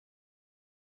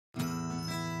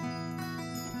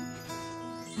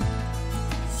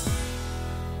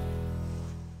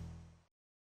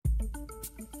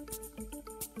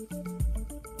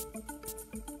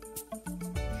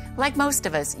Like most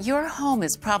of us, your home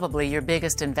is probably your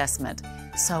biggest investment.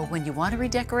 So when you want to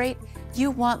redecorate,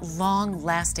 you want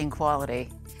long-lasting quality.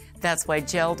 That's why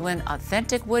JELD-WEN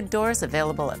authentic wood doors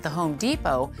available at the Home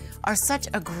Depot are such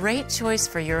a great choice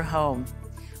for your home.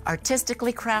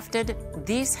 Artistically crafted,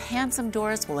 these handsome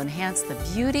doors will enhance the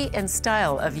beauty and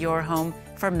style of your home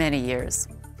for many years.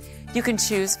 You can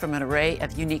choose from an array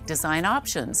of unique design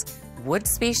options, wood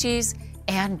species,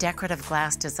 and decorative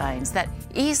glass designs that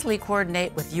easily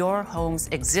coordinate with your home's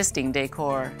existing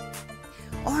decor.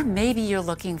 Or maybe you're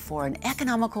looking for an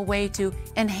economical way to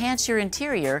enhance your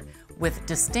interior with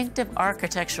distinctive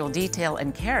architectural detail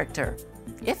and character.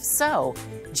 If so,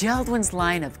 JELD-WEN's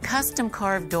line of custom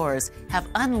carved doors have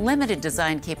unlimited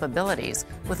design capabilities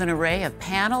with an array of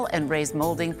panel and raised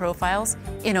molding profiles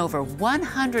in over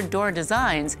 100 door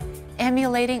designs,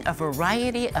 emulating a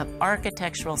variety of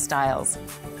architectural styles.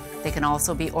 They can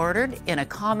also be ordered in a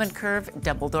common curve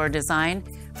double door design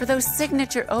for those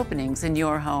signature openings in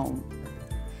your home.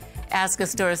 Ask a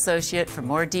store associate for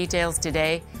more details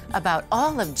today about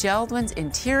all of JELD-WEN's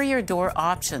interior door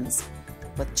options.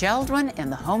 With JELD-WEN and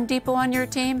the Home Depot on your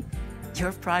team,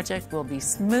 your project will be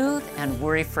smooth and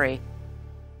worry-free.